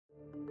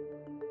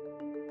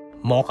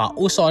Mocha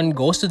Uson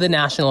goes to the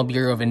National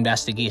Bureau of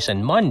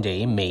Investigation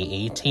Monday, May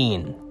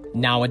 18.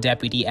 Now a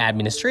deputy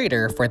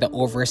administrator for the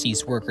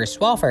Overseas Workers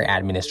Welfare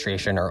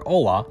Administration or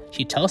OWA,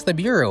 she tells the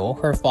Bureau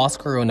her false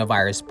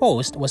coronavirus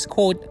post was,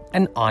 quote,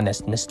 an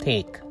honest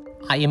mistake.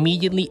 I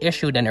immediately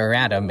issued an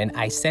erratum and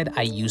I said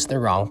I used the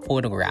wrong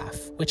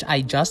photograph, which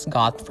I just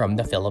got from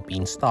the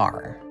Philippine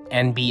Star.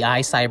 NBI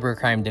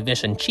Cybercrime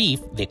Division Chief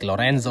Vic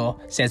Lorenzo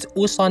says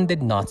Uson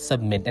did not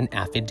submit an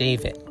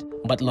affidavit.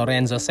 But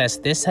Lorenzo says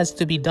this has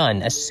to be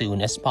done as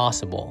soon as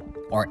possible,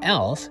 or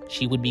else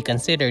she would be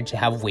considered to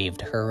have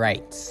waived her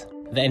rights.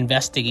 The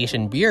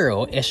Investigation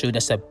Bureau issued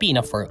a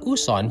subpoena for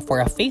Uson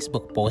for a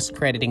Facebook post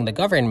crediting the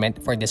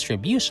government for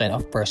distribution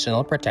of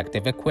personal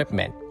protective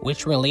equipment,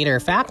 which were later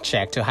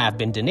fact-checked to have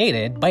been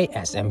donated by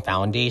SM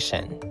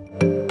Foundation.